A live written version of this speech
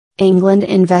England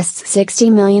invests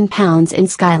 £60 million in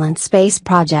Skylon space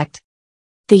project.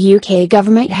 The UK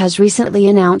government has recently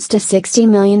announced a £60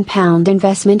 million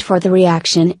investment for the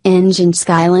reaction engine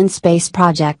Skylon space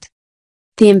project.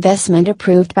 The investment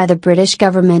approved by the British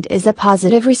government is a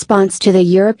positive response to the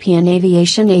European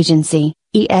Aviation Agency,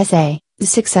 ESA, the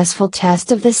successful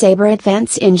test of the Sabre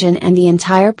advanced engine, and the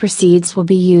entire proceeds will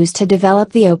be used to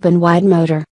develop the open-wide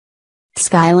motor.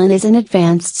 Skylon is an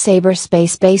advanced Sabre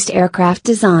space-based aircraft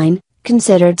design,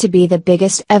 considered to be the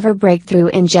biggest ever breakthrough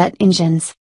in jet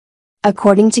engines.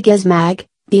 According to Gizmag,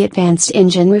 the advanced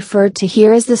engine referred to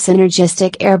here is the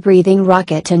synergistic air-breathing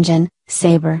rocket engine,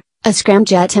 Sabre, a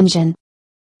scramjet engine.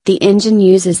 The engine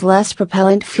uses less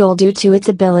propellant fuel due to its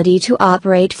ability to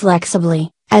operate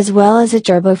flexibly, as well as a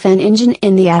turbofan engine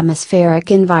in the atmospheric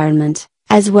environment,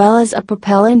 as well as a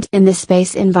propellant in the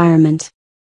space environment.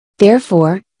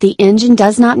 Therefore, the engine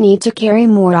does not need to carry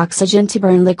more oxygen to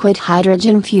burn liquid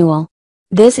hydrogen fuel.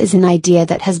 This is an idea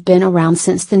that has been around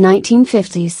since the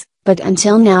 1950s, but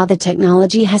until now the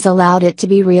technology has allowed it to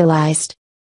be realized.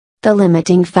 The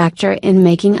limiting factor in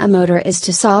making a motor is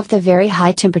to solve the very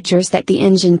high temperatures that the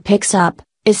engine picks up,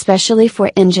 especially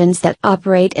for engines that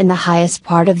operate in the highest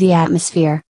part of the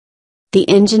atmosphere. The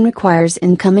engine requires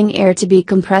incoming air to be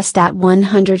compressed at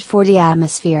 140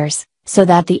 atmospheres, so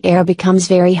that the air becomes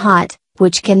very hot,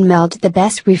 which can melt the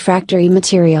best refractory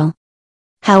material.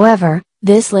 However,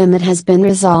 this limit has been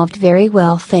resolved very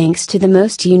well thanks to the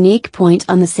most unique point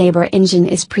on the Sabre engine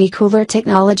is pre-cooler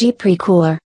technology.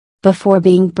 Pre-cooler. Before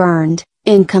being burned,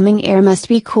 incoming air must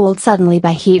be cooled suddenly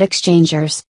by heat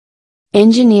exchangers.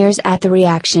 Engineers at the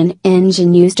reaction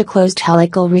engine used a closed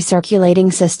helical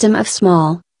recirculating system of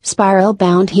small,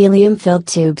 spiral-bound helium-filled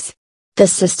tubes. The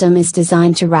system is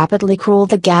designed to rapidly cool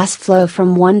the gas flow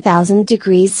from 1000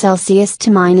 degrees Celsius to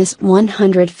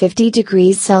 -150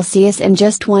 degrees Celsius in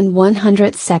just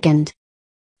 1/100th second.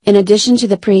 In addition to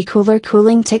the pre-cooler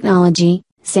cooling technology,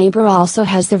 Sabre also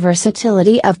has the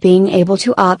versatility of being able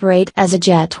to operate as a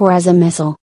jet or as a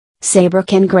missile. Sabre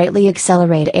can greatly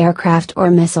accelerate aircraft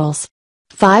or missiles.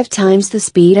 5 times the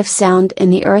speed of sound in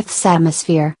the Earth's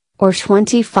atmosphere, or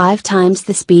 25 times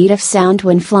the speed of sound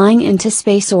when flying into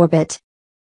space orbit.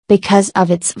 Because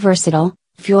of its versatile,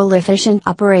 fuel-efficient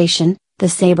operation, the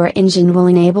Sabre engine will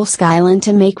enable Skylon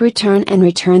to make return and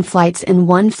return flights in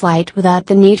one flight without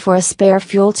the need for a spare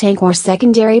fuel tank or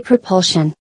secondary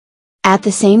propulsion. At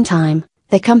the same time,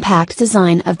 the compact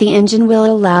design of the engine will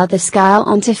allow the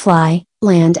Skylon to fly,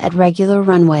 land at regular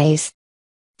runways.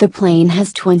 The plane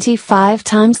has 25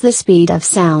 times the speed of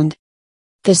sound.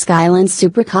 The Skylon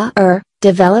supercar,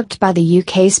 developed by the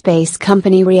UK space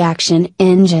company Reaction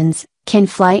Engines, can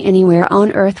fly anywhere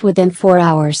on Earth within 4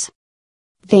 hours.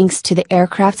 Thanks to the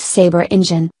aircraft's Sabre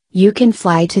engine, you can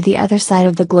fly to the other side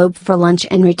of the globe for lunch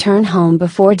and return home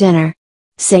before dinner.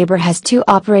 Sabre has 2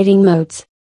 operating modes.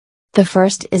 The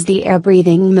first is the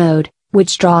air-breathing mode,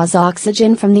 which draws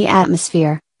oxygen from the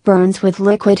atmosphere, burns with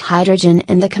liquid hydrogen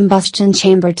in the combustion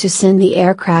chamber to send the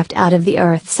aircraft out of the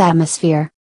Earth's atmosphere.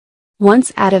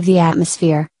 Once out of the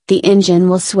atmosphere, the engine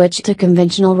will switch to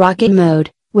conventional rocket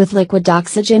mode, with liquid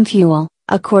oxygen fuel,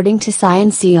 according to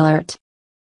Science Alert.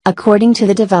 According to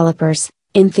the developers,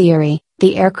 in theory,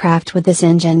 the aircraft with this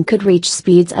engine could reach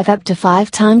speeds of up to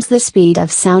 5 times the speed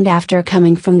of sound after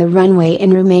coming from the runway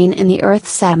and remain in the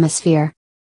Earth's atmosphere.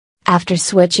 After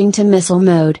switching to missile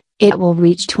mode, it will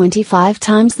reach 25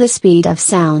 times the speed of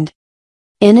sound.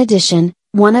 In addition,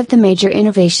 one of the major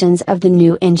innovations of the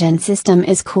new engine system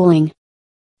is cooling.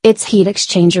 Its heat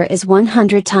exchanger is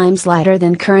 100 times lighter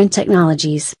than current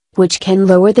technologies, which can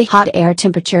lower the hot air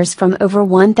temperatures from over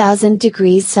 1000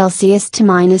 degrees Celsius to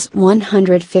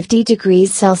 -150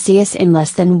 degrees Celsius in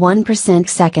less than 1%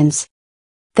 seconds.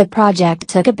 The project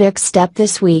took a big step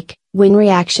this week, when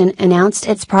Reaction announced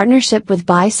its partnership with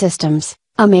BAE Systems,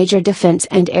 a major defense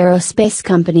and aerospace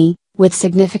company, with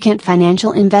significant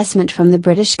financial investment from the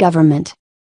British government.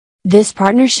 This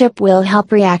partnership will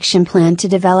help Reaction plan to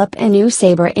develop a new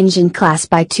Sabre engine class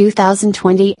by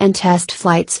 2020 and test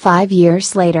flights 5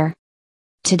 years later.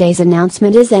 Today's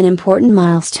announcement is an important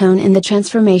milestone in the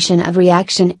transformation of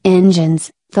Reaction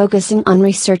engines, focusing on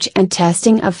research and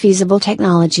testing of feasible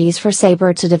technologies for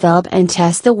Sabre to develop and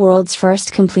test the world's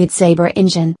first complete Sabre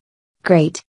engine.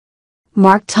 Great!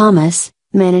 Mark Thomas,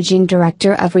 Managing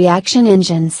Director of Reaction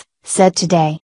Engines, said today.